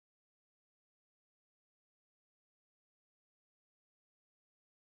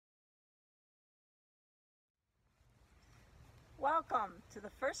Welcome to the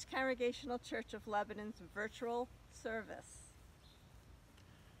First Congregational Church of Lebanon's virtual service.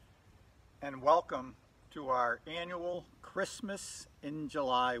 And welcome to our annual Christmas in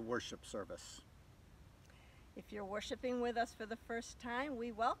July worship service. If you're worshiping with us for the first time,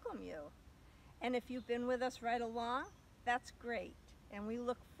 we welcome you. And if you've been with us right along, that's great. And we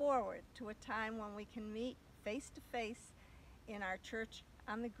look forward to a time when we can meet face to face in our church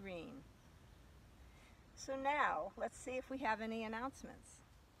on the green. So now, let's see if we have any announcements.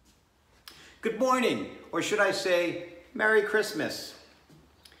 Good morning, or should I say, Merry Christmas.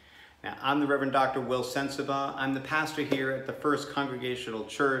 Now, I'm the Reverend Dr. Will Sensiba. I'm the pastor here at the First Congregational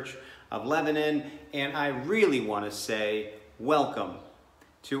Church of Lebanon, and I really want to say welcome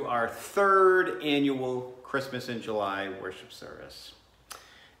to our third annual Christmas in July worship service.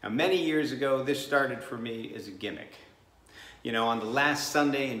 Now, many years ago, this started for me as a gimmick. You know, on the last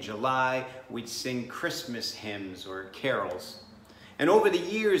Sunday in July, we'd sing Christmas hymns or carols. And over the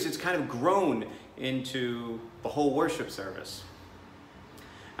years, it's kind of grown into the whole worship service.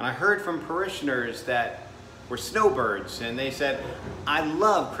 And I heard from parishioners that were snowbirds, and they said, I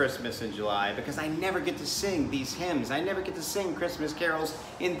love Christmas in July because I never get to sing these hymns. I never get to sing Christmas carols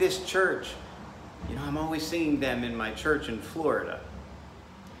in this church. You know, I'm always singing them in my church in Florida.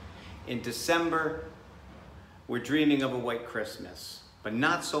 In December, we're dreaming of a white Christmas, but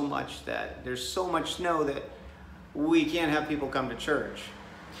not so much that there's so much snow that we can't have people come to church.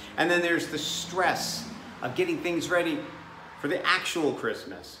 And then there's the stress of getting things ready for the actual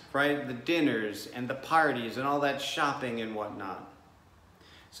Christmas, right? The dinners and the parties and all that shopping and whatnot.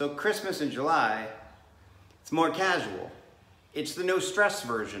 So Christmas in July, it's more casual. It's the no stress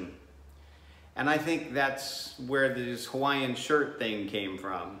version. And I think that's where this Hawaiian shirt thing came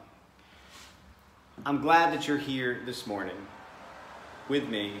from. I'm glad that you're here this morning with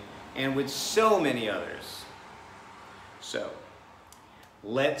me and with so many others. So,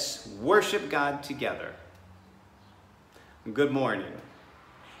 let's worship God together. Good morning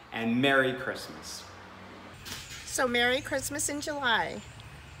and Merry Christmas. So Merry Christmas in July.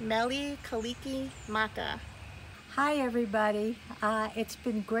 Meli Kaliki Maka. Hi everybody. It's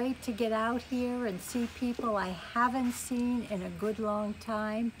been great to get out here and see people I haven't seen in a good long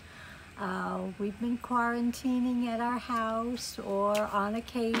time. We've been quarantining at our house or on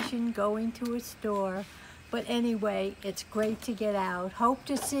occasion going to a store. But anyway, it's great to get out. Hope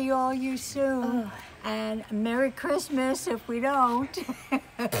to see all you soon. And Merry Christmas if we don't.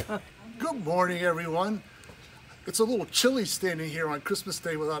 Good morning, everyone. It's a little chilly standing here on Christmas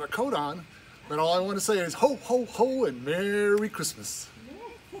Day without a coat on. But all I want to say is ho, ho, ho, and Merry Christmas.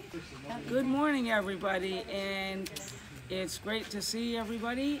 Good morning, everybody. And it's great to see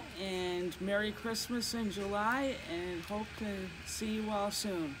everybody, and Merry Christmas in July, and hope to see you all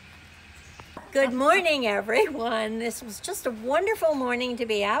soon. Good morning, everyone. This was just a wonderful morning to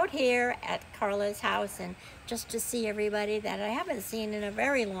be out here at Carla's house and just to see everybody that I haven't seen in a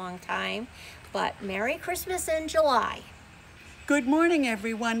very long time. But Merry Christmas in July. Good morning,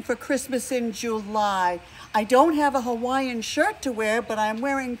 everyone, for Christmas in July. I don't have a Hawaiian shirt to wear, but I'm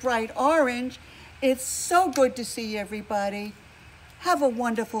wearing bright orange. It's so good to see everybody. Have a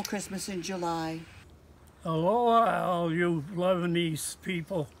wonderful Christmas in July. Aloha, all you Lebanese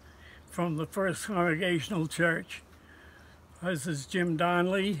people from the First Congregational Church. This is Jim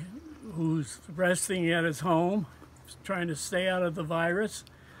Donnelly, who's resting at his home, trying to stay out of the virus.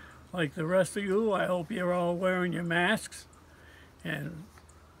 Like the rest of you, I hope you're all wearing your masks and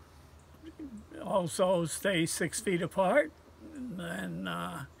also stay 6 feet apart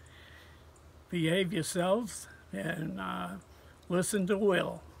and behave yourselves and listen to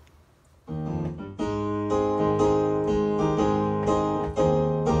Will.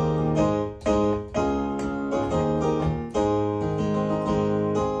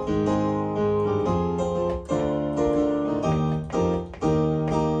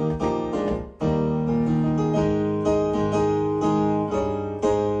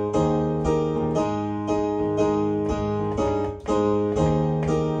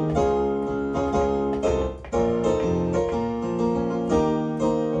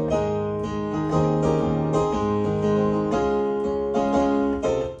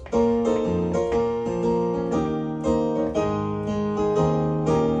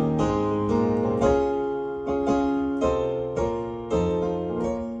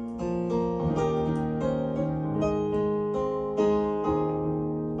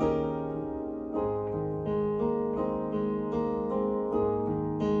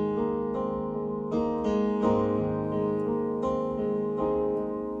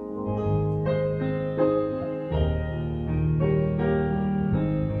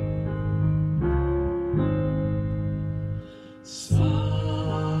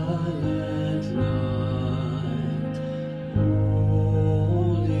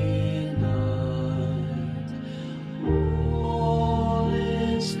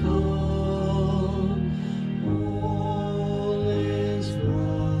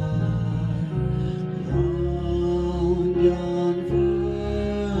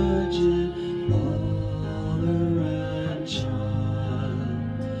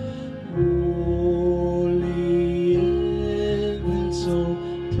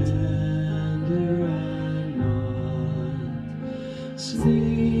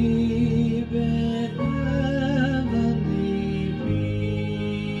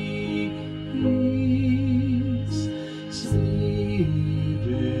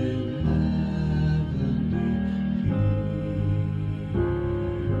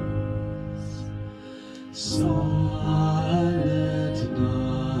 Silent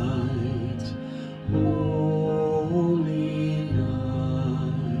night, holy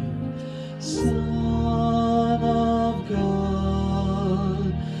night, Son of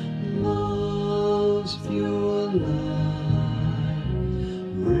God, love's pure light,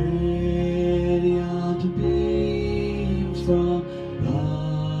 radiant beams from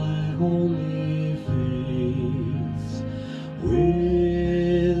thy holy face,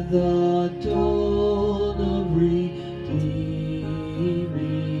 with the dawn of redeeming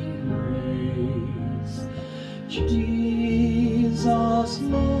grace. Jesus,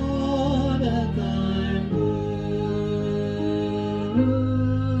 Lord, at thy birth,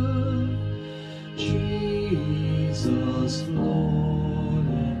 Jesus, Lord,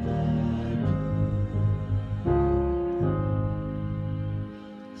 at thy birth.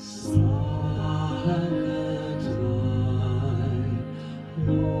 Silent night,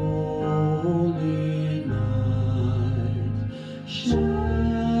 holy night,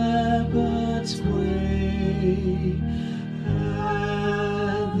 shepherds pray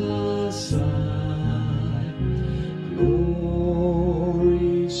at the side,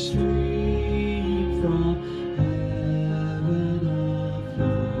 glory stream from heaven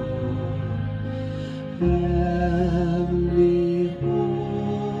afar, heavenly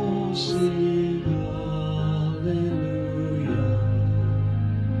hosts sing hallelujah.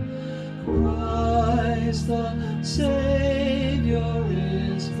 Christ the Savior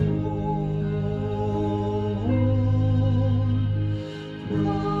is born.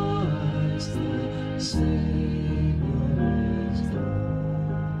 Christ the Savior is born.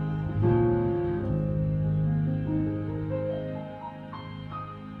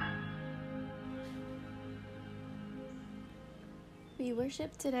 We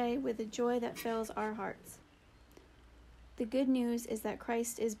worship today with a joy that fills our hearts. The good news is that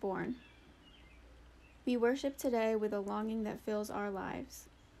Christ is born. We worship today with a longing that fills our lives.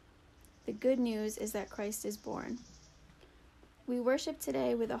 The good news is that Christ is born. We worship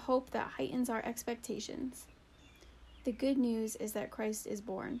today with a hope that heightens our expectations. The good news is that Christ is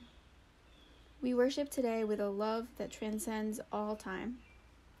born. We worship today with a love that transcends all time.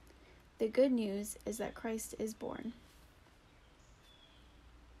 The good news is that Christ is born.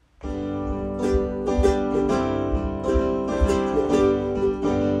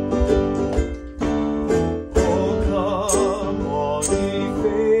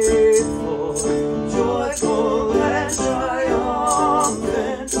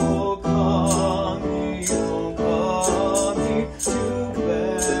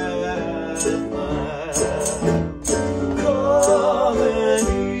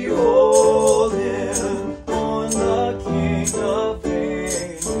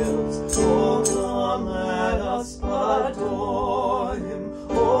 Adore him,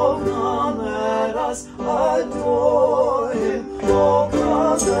 oh come let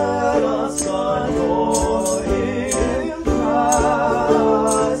us adore him,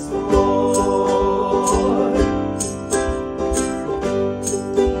 Christ the Lord.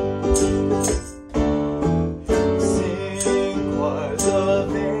 Sing choirs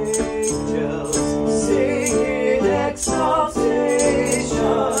of angels, sing in exaltation,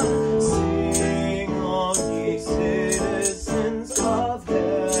 sing all ye citizens of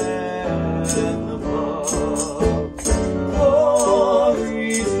heaven above.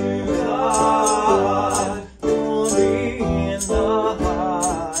 Glory to God, glory in the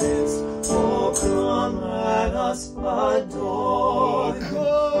highest. Oh, come let us adore him.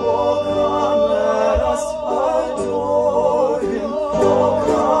 Oh, come let us adore him. Oh,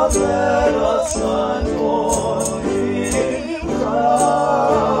 come let us adore him,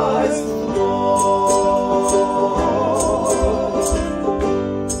 Christ the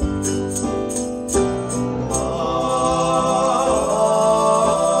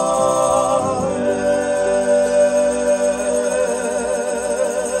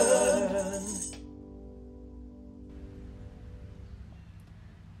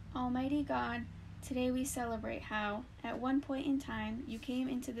Almighty God, today we celebrate how, at one point in time, you came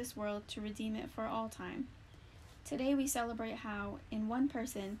into this world to redeem it for all time. Today we celebrate how, in one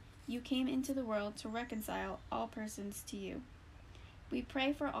person, you came into the world to reconcile all persons to you. We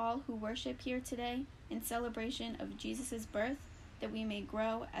pray for all who worship here today in celebration of Jesus' birth, that we may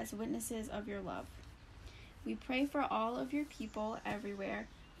grow as witnesses of your love. We pray for all of your people everywhere,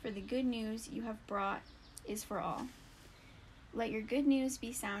 for the good news you have brought is for all. Let your good news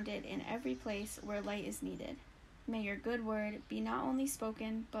be sounded in every place where light is needed. May your good word be not only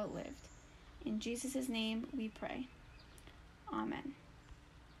spoken, but lived. In Jesus' name we pray. Amen.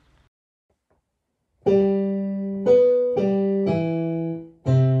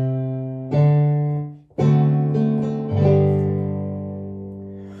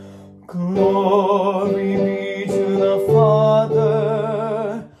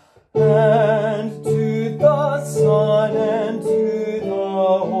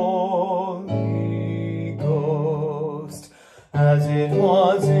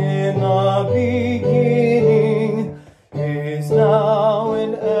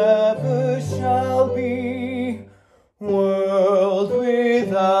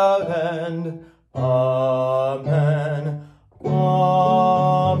 Amen.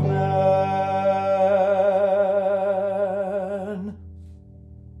 Amen.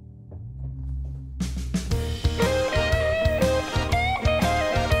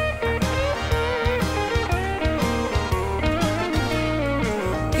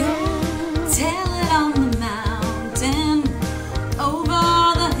 Tell it on the mountain,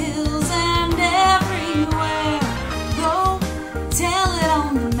 over the hills and everywhere. Go tell it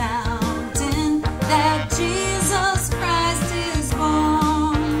on the mountain that Jesus Christ is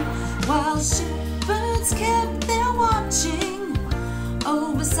born. While shepherds kept their watching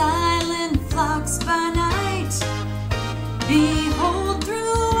over silent flocks by night, behold,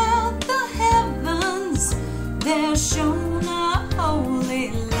 throughout the heavens there shone a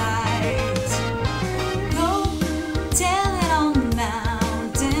holy light. Go tell it on the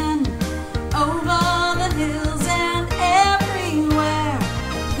mountain, over the hills and everywhere.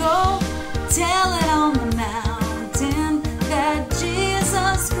 Go tell it on the mountain that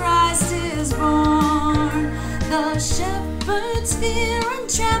Jesus Christ is born. The shepherds fear and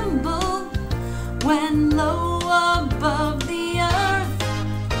tremble when low above the earth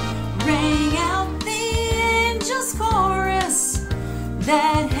rang out the angels' chorus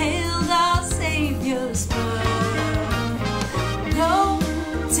that hailed our Savior's birth. Go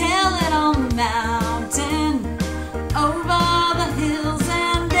tell it on the mountain, over the hills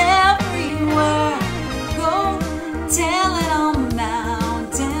and everywhere. Go tell it on the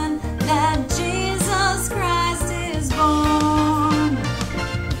mountain that Jesus Christ is born.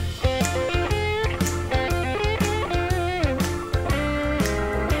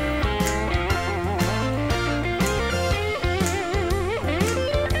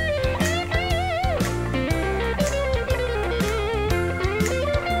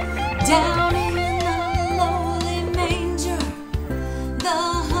 Down in the lowly manger, the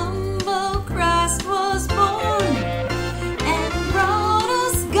humble Christ was born and brought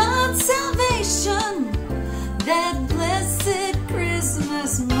us God's salvation that blessed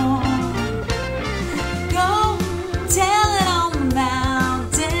Christmas morn. Go tell it on the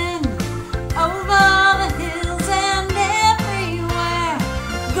mountain, over the hills and everywhere.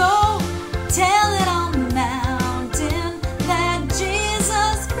 Go tell it on the mountain that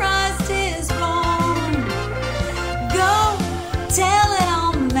Jesus Christ is born. Go tell it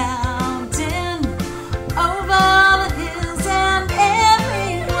on the mountain, over the hills and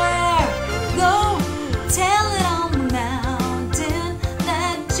everywhere. Go tell it on the mountain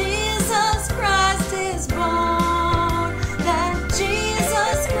that Jesus Christ is born. That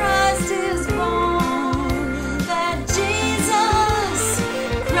Jesus Christ is born. That Jesus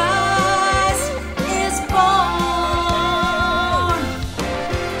Christ is born.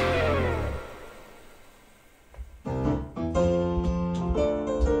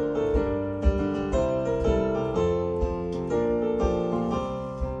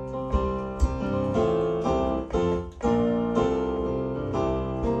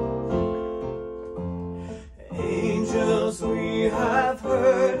 Angels we have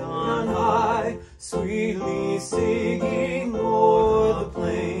heard on high, sweetly singing o'er the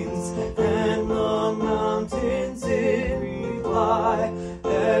plains, and the mountains in reply,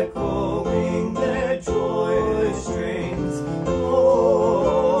 echoing their joyous strains.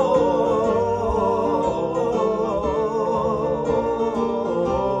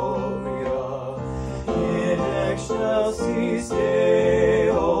 Gloria in excelsis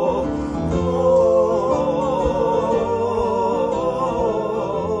Deo.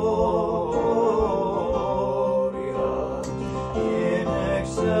 Gloria in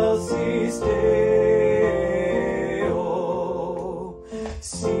excelsis Deo.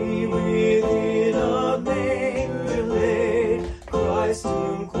 See within a manger laid Christ,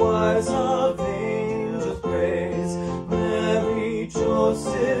 whom choirs of angels praise. Mary,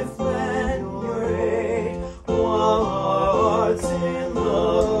 Joseph, lend your aid, while our hearts in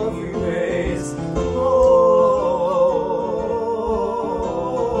love we raise. Gloria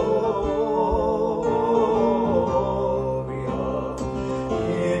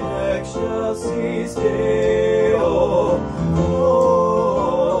in excelsis Deo.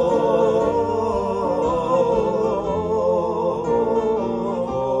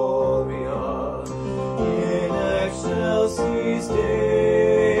 Gloria in excelsis Deo.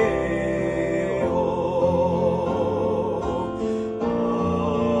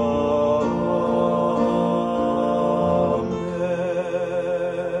 Amen.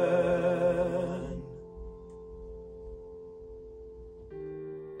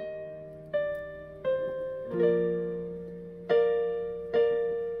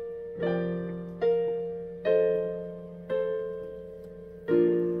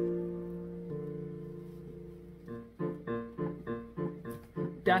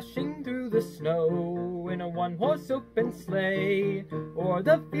 dashing through the snow in a one-horse open sleigh. O'er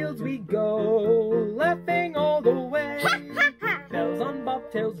the fields we go, laughing all the way. Bells on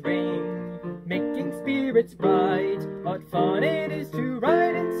bobtails ring, making spirits bright. What fun it is to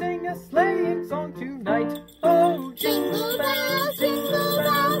ride and sing a sleighing song tonight. Oh, jingle bells, jingle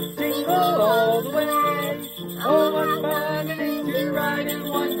all the way. Oh, what fun it is to ride in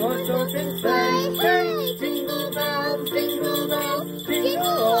one-horse open sleigh. Hey, jingle bells, jingle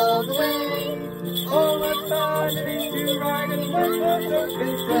all the way. Oh, what fun it is to ride in one-horse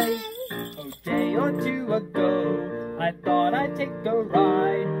open sleigh. A day or two ago, I thought I'd take a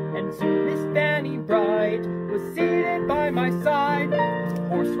ride, and soon Miss Fanny Bright was seated by my side. His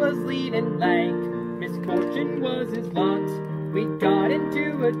horse was lean and lank, misfortune was his lot. We got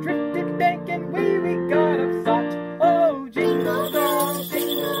into a drifted bank, and we got upsot. Oh, jingle bells,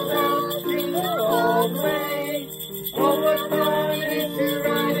 jingle all the way. Oh, what fun it is to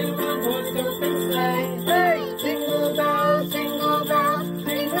ride in one-horse open sleigh. Hey, jingle bells,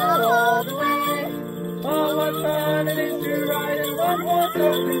 jingle all the way. Oh, what fun it is to ride in one-horse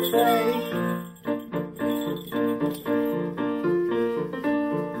open sleigh.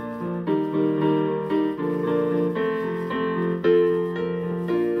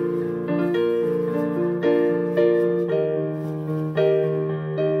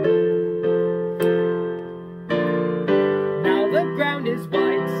 Now the ground is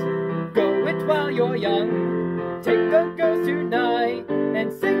white, go it while you're young. Take a girls tonight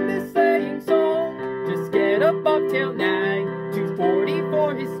and sing this sleighing song. Just get a bobtail nag, 240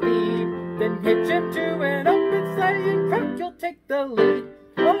 for his speed. Then hitch him to an open sleigh and crack, you'll take the lead.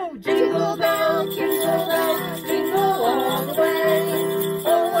 Oh, jingle bells, jingle all the way.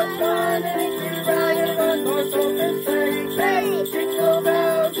 Oh, what fun it is to ride in one-horse open sleigh. Hey, jingle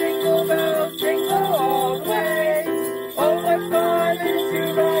bells, jingle all the way. Oh, what fun it is to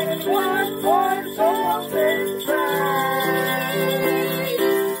ride in one-horse open sleigh.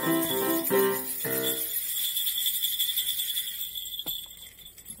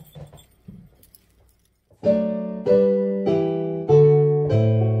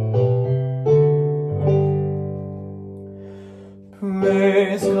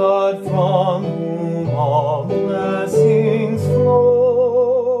 Praise God from whom all blessings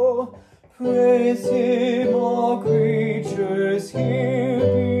flow. Praise Him, all creatures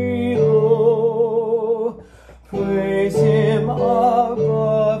here below. Praise Him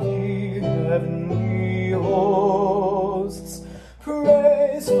above, ye heavenly hosts.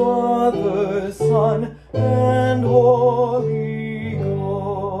 Praise Father, Son, and Holy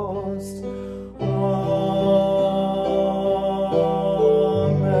Ghost.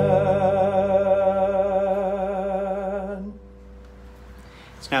 Amen.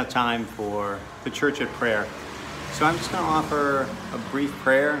 It's now time for the church at prayer. So I'm just going to offer a brief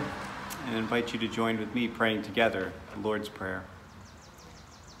prayer and invite you to join with me praying together the Lord's Prayer.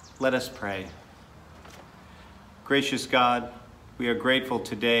 Let us pray. Gracious God, we are grateful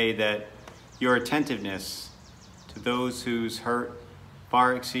today that your attentiveness to those whose hurt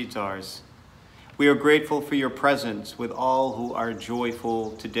far exceeds ours. We are grateful for your presence with all who are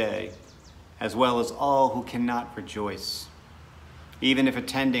joyful today, as well as all who cannot rejoice. Even if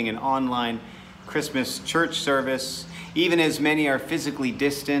attending an online Christmas church service, even as many are physically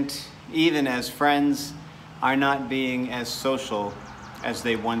distant, even as friends are not being as social as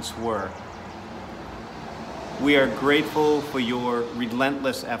they once were. We are grateful for your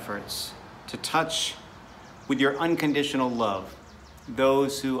relentless efforts to touch with your unconditional love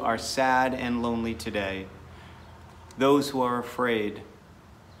those who are sad and lonely today, those who are afraid,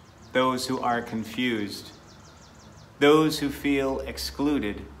 those who are confused, those who feel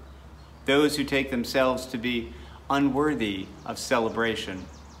excluded, those who take themselves to be unworthy of celebration.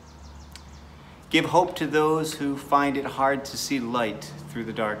 Give hope to those who find it hard to see light through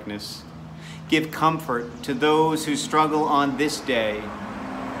the darkness. Give comfort to those who struggle on this day,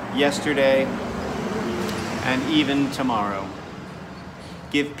 yesterday, and even tomorrow.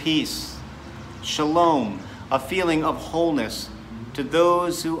 Give peace, shalom, a feeling of wholeness to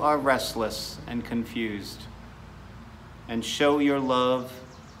those who are restless and confused. And show your love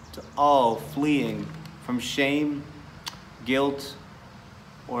to all fleeing from shame, guilt,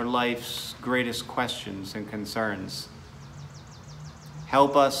 or life's greatest questions and concerns.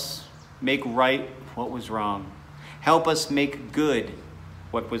 Help us make right what was wrong. Help us make good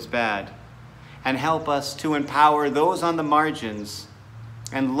what was bad. And help us to empower those on the margins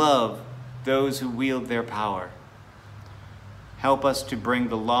and love those who wield their power. Help us to bring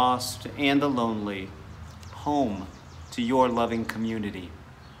the lost and the lonely home to your loving community.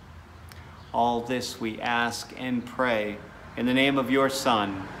 All this we ask and pray in the name of your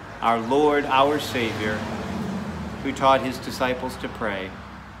Son, our Lord, our Savior, who taught his disciples to pray.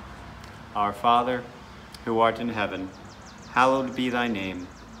 Our Father, who art in heaven, hallowed be thy name.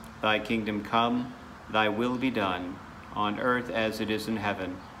 Thy kingdom come, thy will be done, on earth as it is in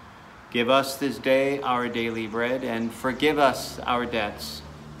heaven. Give us this day our daily bread, and forgive us our debts,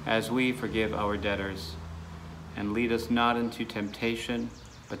 as we forgive our debtors. And lead us not into temptation,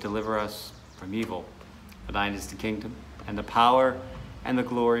 but deliver us from evil. For thine is the kingdom, and the power, and the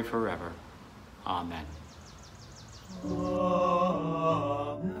glory forever. Amen. Amen.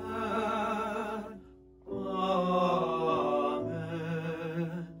 Amen.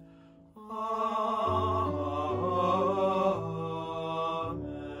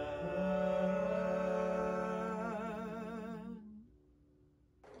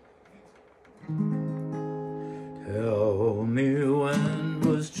 Tell me, when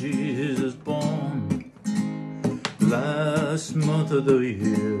was Jesus born? Last month of the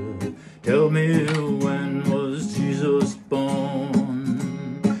year. Tell me, when was Jesus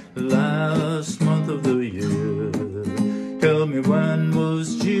born? Last month of the year. Tell me, when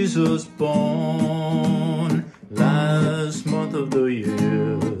was Jesus born? Last month of the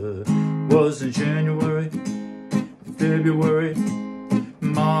year. Was in January, February,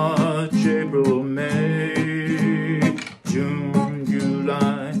 March, April, May, June,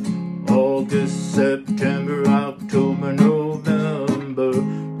 July, August, September, October, November.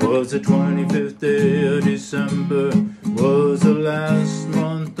 Was the 25th day of December, was the last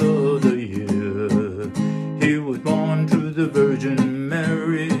month of the year. He was born to the Virgin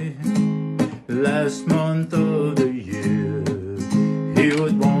Mary, last month of the year. He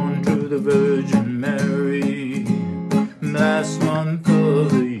was born to the Virgin Mary, last month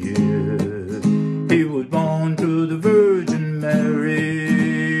of the year. He was born to the Virgin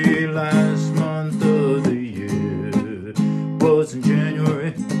Mary, last month of the year. Was in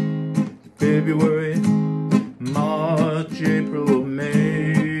January, February, March, April,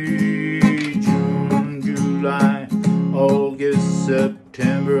 May, June, July, August,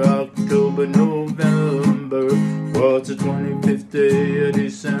 September, October, November. Was the 25th day of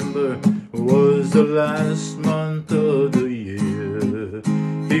December, was the last month of the year.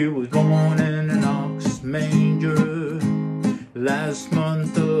 He was born in an ox manger, last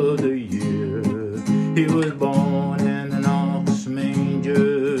month of the year. He was born in an ox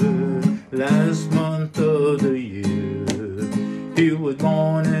manger, last month of the year. He was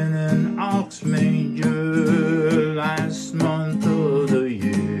born in an ox manger, last month of the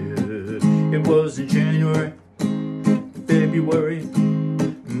year. It was in January, February,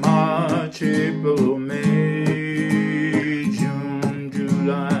 March, April, May, June,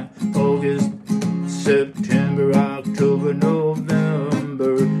 July, August, September, October,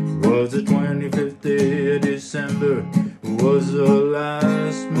 November. Was the 25th day of December, was the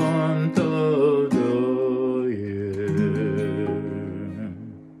last month of the year.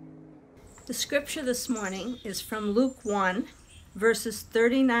 The scripture this morning is from Luke 1, verses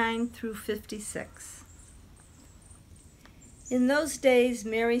 39 through 56. In those days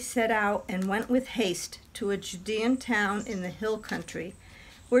Mary set out and went with haste to a Judean town in the hill country,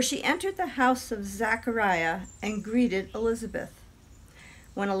 where she entered the house of Zachariah and greeted Elizabeth.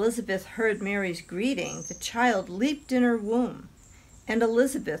 When Elizabeth heard Mary's greeting, the child leaped in her womb, and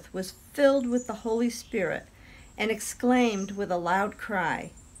Elizabeth was filled with the Holy Spirit and exclaimed with a loud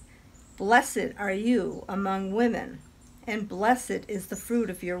cry, "Blessed are you among women, and blessed is the fruit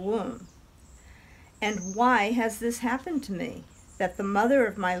of your womb. And why has this happened to me, that the mother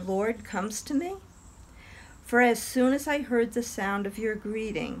of my Lord comes to me? For as soon as I heard the sound of your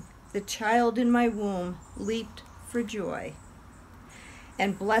greeting, the child in my womb leaped for joy.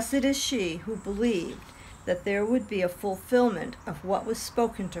 And blessed is she who believed that there would be a fulfillment of what was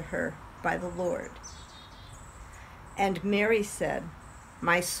spoken to her by the Lord." And Mary said,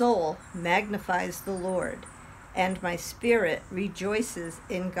 "My soul magnifies the Lord, and my spirit rejoices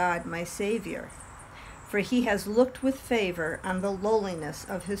in God my Savior. For he has looked with favor on the lowliness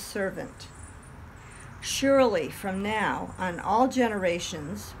of his servant. Surely from now on all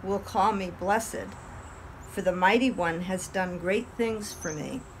generations will call me blessed, for the Mighty One has done great things for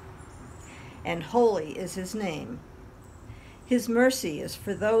me, and holy is his name. His mercy is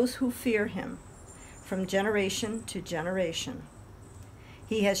for those who fear him, from generation to generation.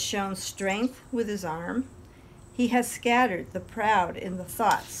 He has shown strength with his arm. He has scattered the proud in the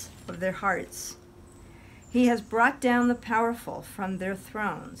thoughts of their hearts. He has brought down the powerful from their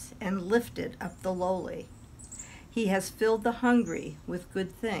thrones and lifted up the lowly. He has filled the hungry with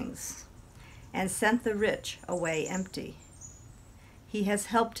good things and sent the rich away empty. He has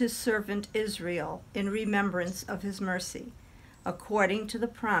helped his servant Israel in remembrance of his mercy, according to the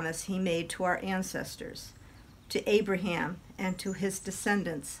promise he made to our ancestors, to Abraham and to his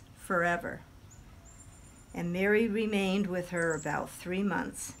descendants forever. And Mary remained with her about 3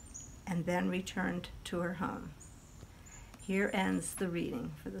 months and then returned to her home. Here ends the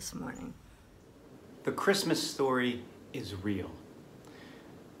reading for this morning. The Christmas story is real.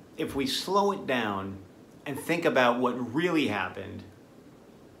 If we slow it down and think about what really happened,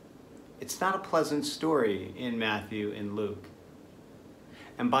 it's not a pleasant story in Matthew and Luke.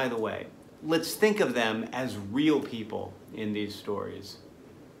 And by the way, let's think of them as real people in these stories.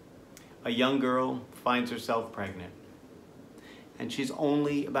 A young girl finds herself pregnant, and she's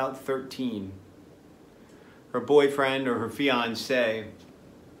only about 13. Her boyfriend or her fiancé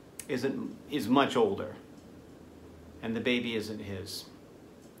is much older, and the baby isn't his.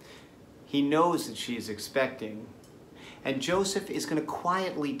 He knows that she is expecting, and Joseph is going to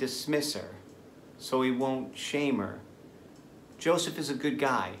quietly dismiss her so he won't shame her. Joseph is a good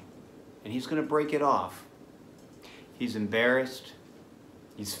guy, and he's going to break it off. He's embarrassed.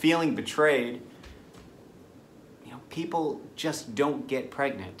 He's feeling betrayed. You know, people just don't get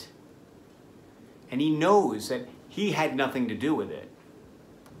pregnant. And he knows that he had nothing to do with it.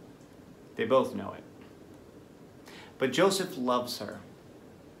 They both know it. But Joseph loves her,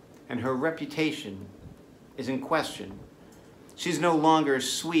 and her reputation is in question. She's no longer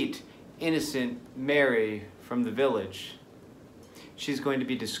sweet, innocent Mary from the village. She's going to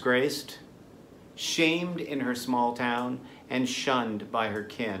be disgraced, shamed in her small town, and shunned by her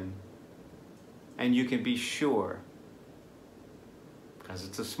kin. And you can be sure, because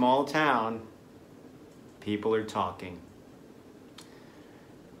it's a small town, people are talking.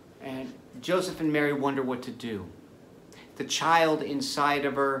 And Joseph and Mary wonder what to do. The child inside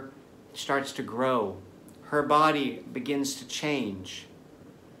of her starts to grow. Her body begins to change.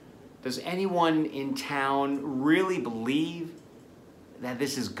 Does anyone in town really believe that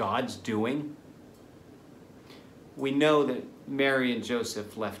this is God's doing? We know that Mary and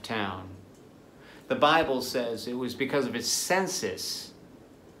Joseph left town. The Bible says it was because of his census,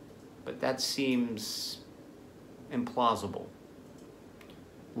 but that seems implausible.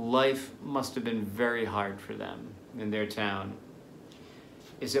 Life must have been very hard for them in their town.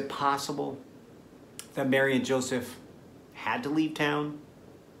 Is it possible that Mary and Joseph had to leave town?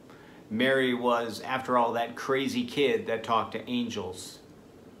 Mary was, after all, that crazy kid that talked to angels.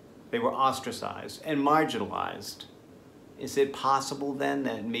 They were ostracized and marginalized. Is it possible then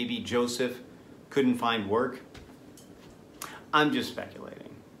that maybe Joseph couldn't find work? I'm just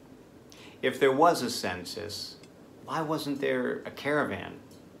speculating. If there was a census, why wasn't there a caravan?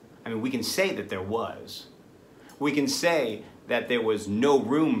 I mean, we can say that there was. We can say that there was no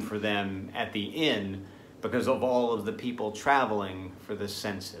room for them at the inn because of all of the people traveling for the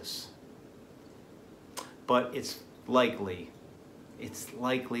census. But it's likely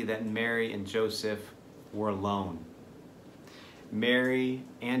that Mary and Joseph were alone. Mary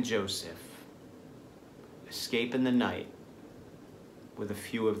and Joseph escape in the night with a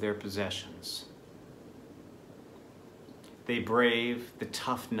few of their possessions. They brave the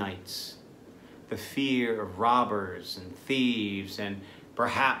tough nights, the fear of robbers and thieves, and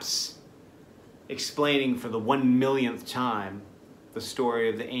perhaps explaining for the 1,000,000th time the story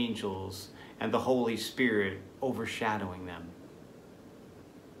of the angels and the Holy Spirit overshadowing them.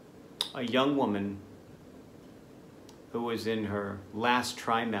 A young woman who was in her last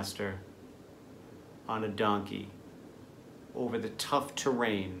trimester on a donkey over the tough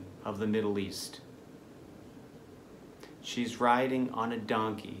terrain of the Middle East. She's riding on a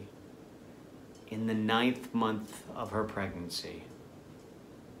donkey in the 9th month of her pregnancy.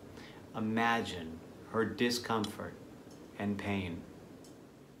 Imagine her discomfort and pain.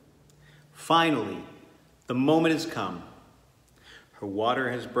 Finally, the moment has come. Her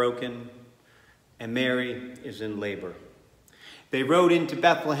water has broken, and Mary is in labor. They rode into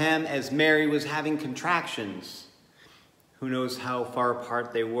Bethlehem as Mary was having contractions. Who knows how far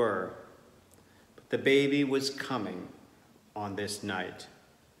apart they were? But the baby was coming on this night.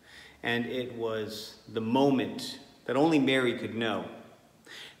 And it was the moment that only Mary could know.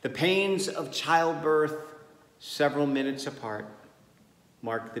 The pains of childbirth, several minutes apart,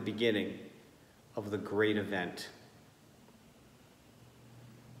 marked the beginning of the great event.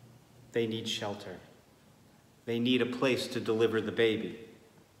 They need shelter. They need a place to deliver the baby.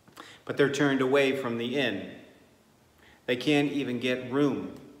 But they're turned away from the inn. They can't even get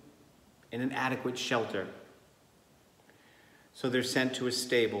room in an adequate shelter. So they're sent to a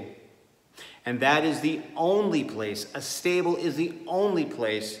stable. And that is the only place, a stable is the only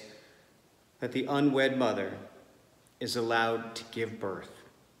place that the unwed mother is allowed to give birth,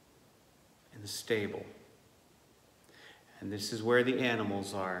 in the stable. And this is where the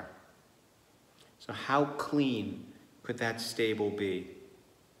animals are. So how clean could that stable be?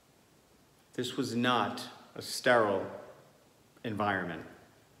 This was not a sterile environment.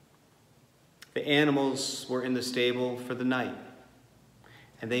 The animals were in the stable for the night,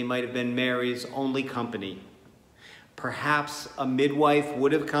 and they might have been Mary's only company. Perhaps a midwife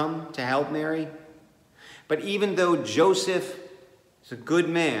would have come to help Mary, but even though Joseph is a good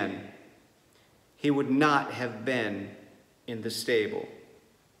man, he would not have been in the stable.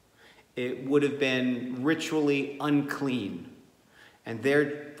 It would have been ritually unclean, and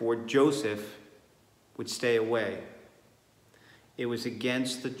therefore Joseph would stay away. It was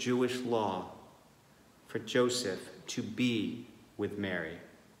against the Jewish law for Joseph to be with Mary.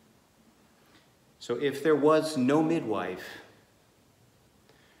 So if there was no midwife,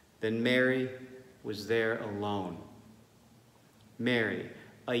 then Mary was there alone. Mary,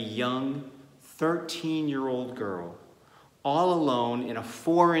 a young 13-year-old girl, all alone in a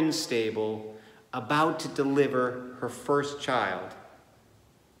foreign stable, about to deliver her first child.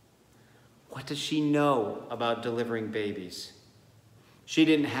 What does she know about delivering babies? She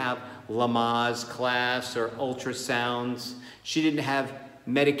didn't have Lamaze class or ultrasounds. She didn't have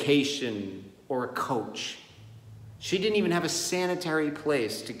medication or a coach. She didn't even have a sanitary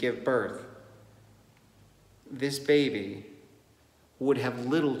place to give birth. This baby would have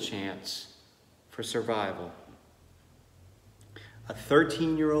little chance for survival. A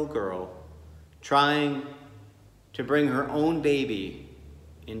 13-year-old girl trying to bring her own baby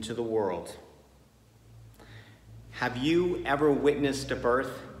into the world. Have you ever witnessed a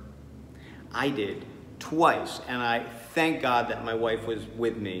birth? I did, twice, and I thank God that my wife was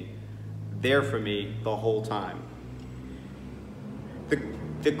with me, there for me the whole time.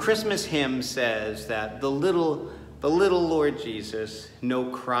 The Christmas hymn says that the little Lord Jesus, no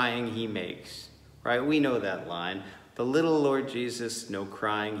crying he makes, right? We know that line. The little Lord Jesus, no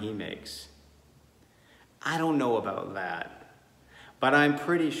crying he makes. I don't know about that, but I'm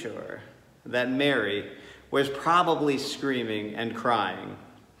pretty sure that Mary was probably screaming and crying.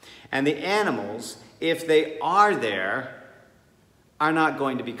 And the animals, if they are there, are not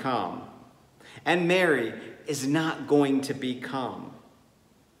going to be calm. And Mary is not going to be calm.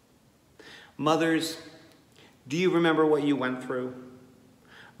 Mothers, do you remember what you went through?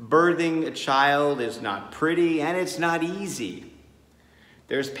 Birthing a child is not pretty and it's not easy.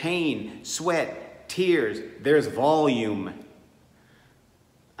 There's pain, sweat, tears, there's volume.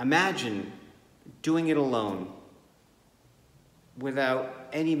 Imagine doing it alone, without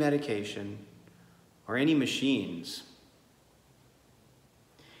any medication or any machines.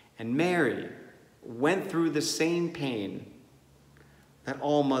 And Mary went through the same pain that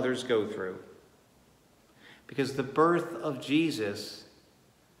all mothers go through, because the birth of Jesus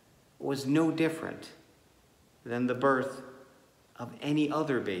was no different than the birth of any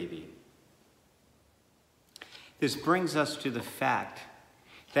other baby. This brings us to the fact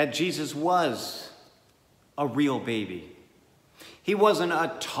that Jesus was a real baby. He wasn't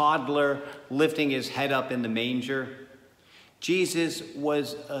a toddler lifting his head up in the manger. Jesus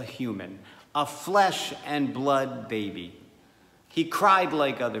was a human, a flesh and blood baby. He cried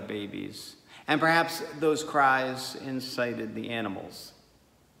like other babies, and perhaps those cries incited the animals.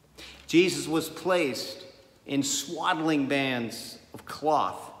 Jesus was placed in swaddling bands of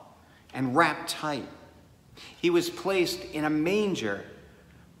cloth and wrapped tight. He was placed in a manger,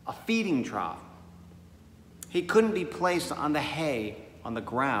 a feeding trough. He couldn't be placed on the hay on the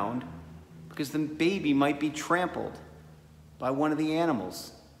ground because the baby might be trampled by one of the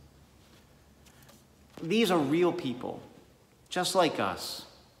animals. These are real people, just like us.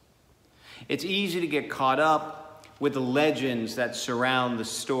 It's easy to get caught up with the legends that surround the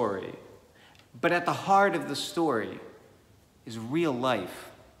story, but at the heart of the story is real life.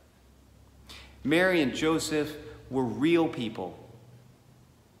 Mary and Joseph were real people,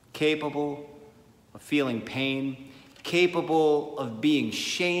 capable of feeling pain, capable of being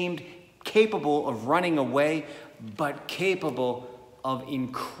shamed, capable of running away, but capable of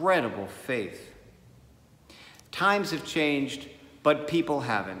incredible faith. Times have changed, but people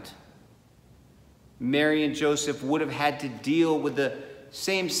haven't. Mary and Joseph would have had to deal with the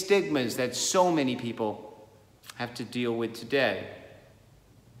same stigmas that so many people have to deal with today.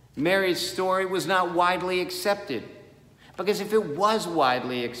 Mary's story was not widely accepted, because if it was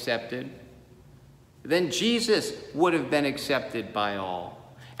widely accepted, then Jesus would have been accepted by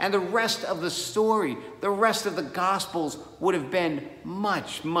all. And the rest of the story, the rest of the Gospels would have been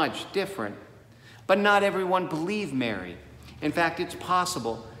much, much different. But not everyone believed Mary. In fact, it's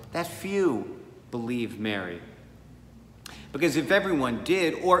possible that few believed Mary. Because if everyone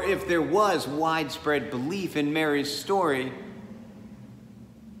did, or if there was widespread belief in Mary's story,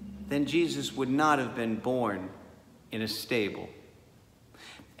 then Jesus would not have been born in a stable.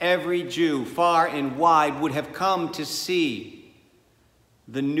 Every Jew, far and wide, would have come to see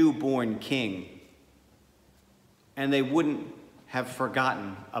the newborn king, and they wouldn't have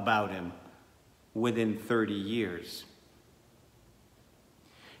forgotten about him within 30 years.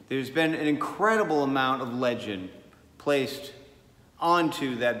 There's been an incredible amount of legend placed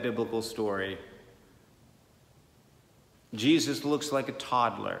onto that biblical story. Jesus looks like a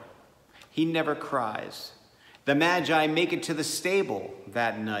toddler. He never cries. The Magi make it to the stable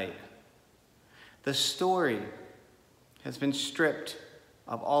that night. The story has been stripped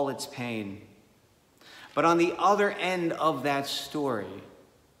of all its pain. But on the other end of that story,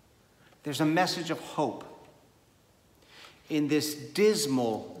 there's a message of hope. In this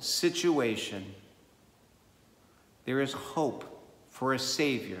dismal situation, there is hope for a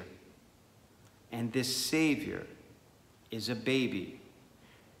Savior. And this Savior is a baby.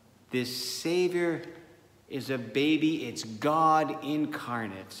 This Savior is a baby. It's God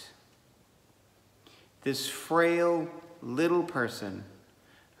incarnate. This frail little person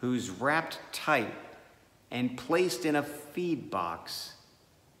who's wrapped tight and placed in a feed box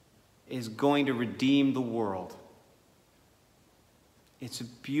is going to redeem the world. It's a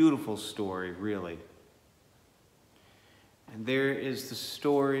beautiful story, really. And there is the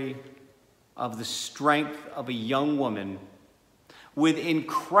story of the strength of a young woman. With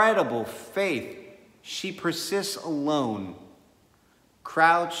incredible faith, she persists alone,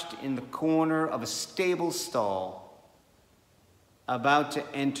 crouched in the corner of a stable stall, about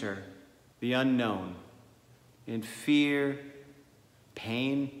to enter the unknown in fear,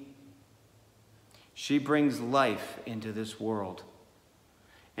 pain. She brings life into this world,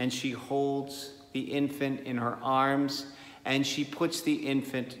 and she holds the infant in her arms, and she puts the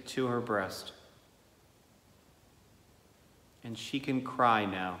infant to her breast. And she can cry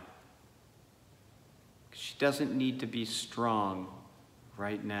now. She doesn't need to be strong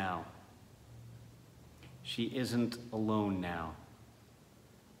right now. She isn't alone now.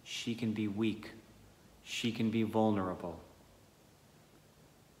 She can be weak. She can be vulnerable.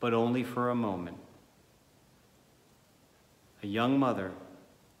 But only for a moment. A young mother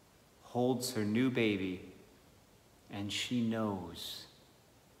holds her new baby, and she knows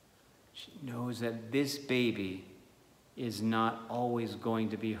that this baby is not always going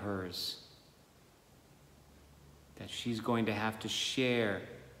to be hers. That she's going to have to share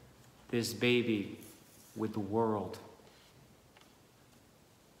this baby with the world.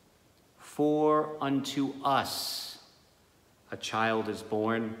 For unto us a child is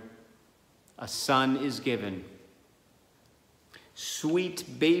born, a son is given.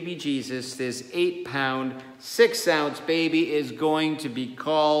 Sweet baby Jesus, this 8-pound, 6-ounce baby, is going to be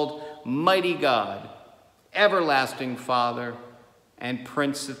called Mighty God, Everlasting Father, and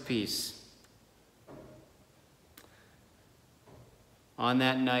Prince of Peace. On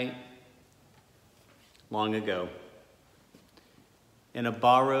that night, long ago, in a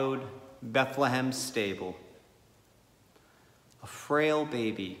borrowed Bethlehem stable, a frail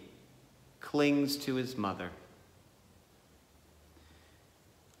baby clings to his mother.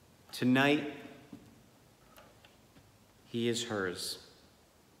 Tonight, he is hers.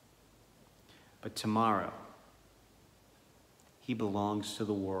 But tomorrow, he belongs to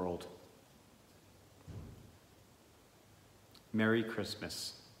the world. Merry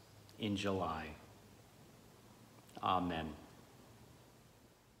Christmas in July. Amen.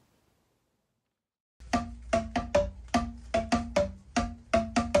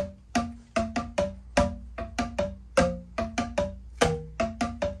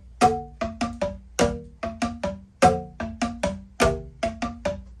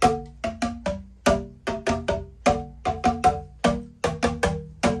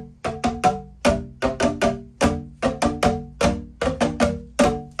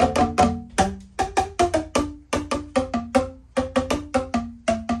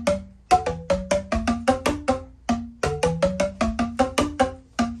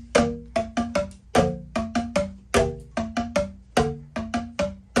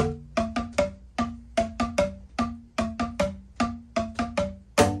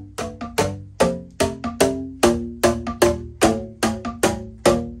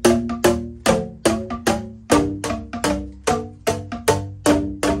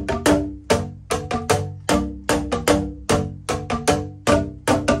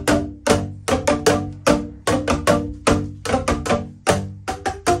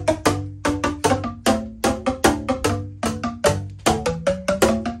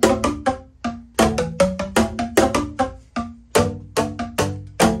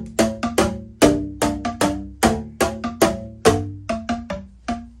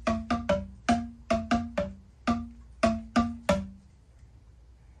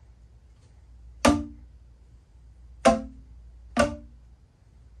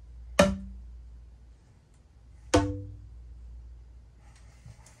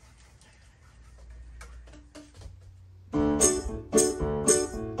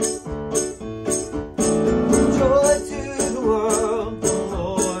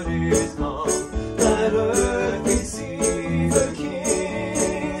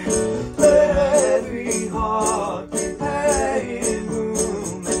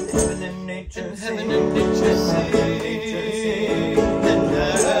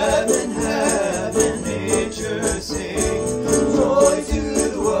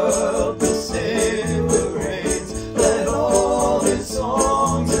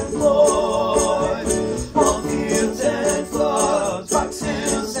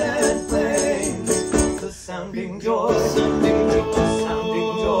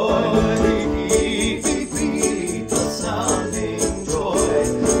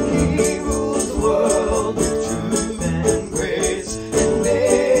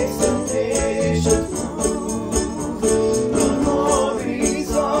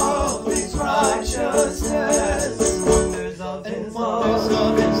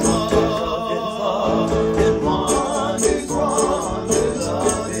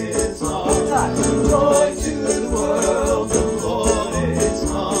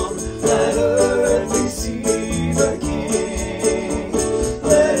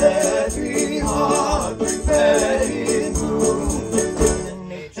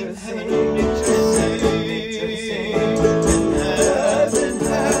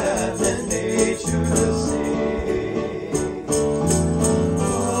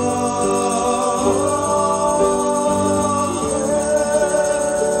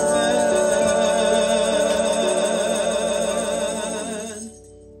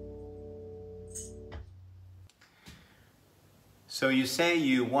 say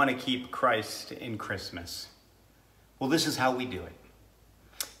you want to keep Christ in Christmas, well, this is how we do it.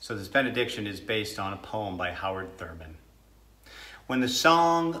 So this benediction is based on a poem by Howard Thurman. When the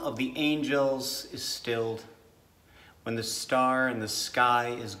song of the angels is stilled, when the star in the sky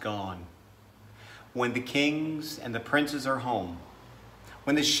is gone, when the kings and the princes are home,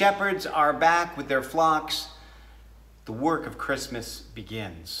 when the shepherds are back with their flocks, the work of Christmas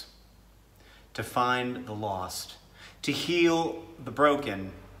begins. To find the lost, to heal the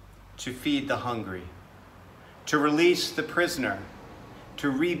broken, to feed the hungry, to release the prisoner, to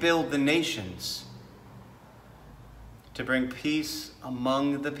rebuild the nations, to bring peace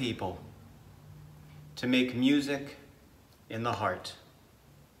among the people, to make music in the heart.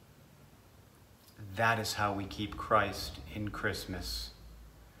 That is how we keep Christ in Christmas.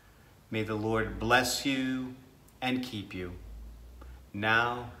 May the Lord bless you and keep you,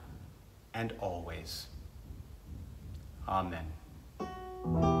 now and always. Amen.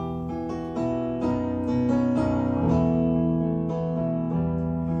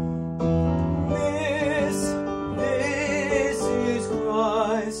 This is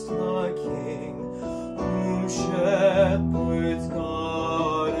Christ the King, whom shepherds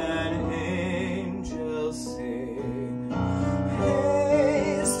guard and angels sing.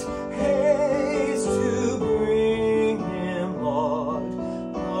 Haste, haste to bring him, Lord,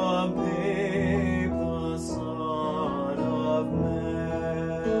 the babe, the Son of Mary.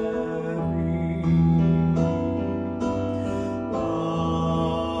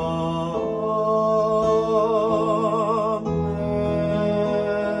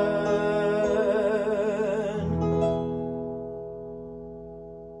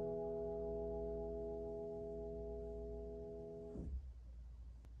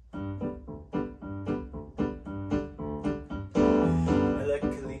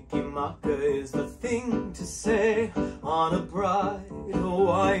 Is the thing to say on a bright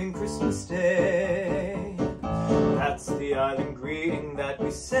Hawaiian Christmas day. That's the island greeting that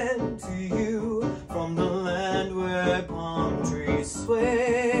we send to you from the land where palm trees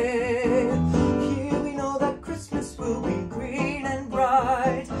sway. Here we know that Christmas will be green and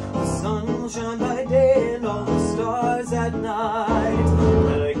bright. The sun will shine by day and all the stars at night.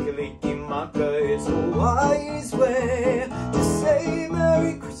 Melikilikimaka is Hawaii's way to say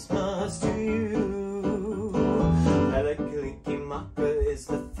Merry Christmas to you. Melikilikimaka is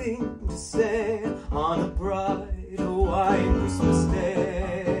the thing to say on a bright Hawaiian Christmas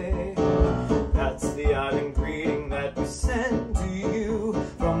day. That's the island greeting that we send to you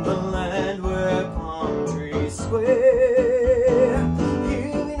from the land where palm trees sway.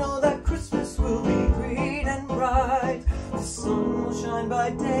 Here we know that Christmas will be green and bright. The sun will shine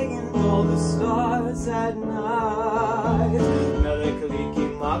by day and all the stars at night.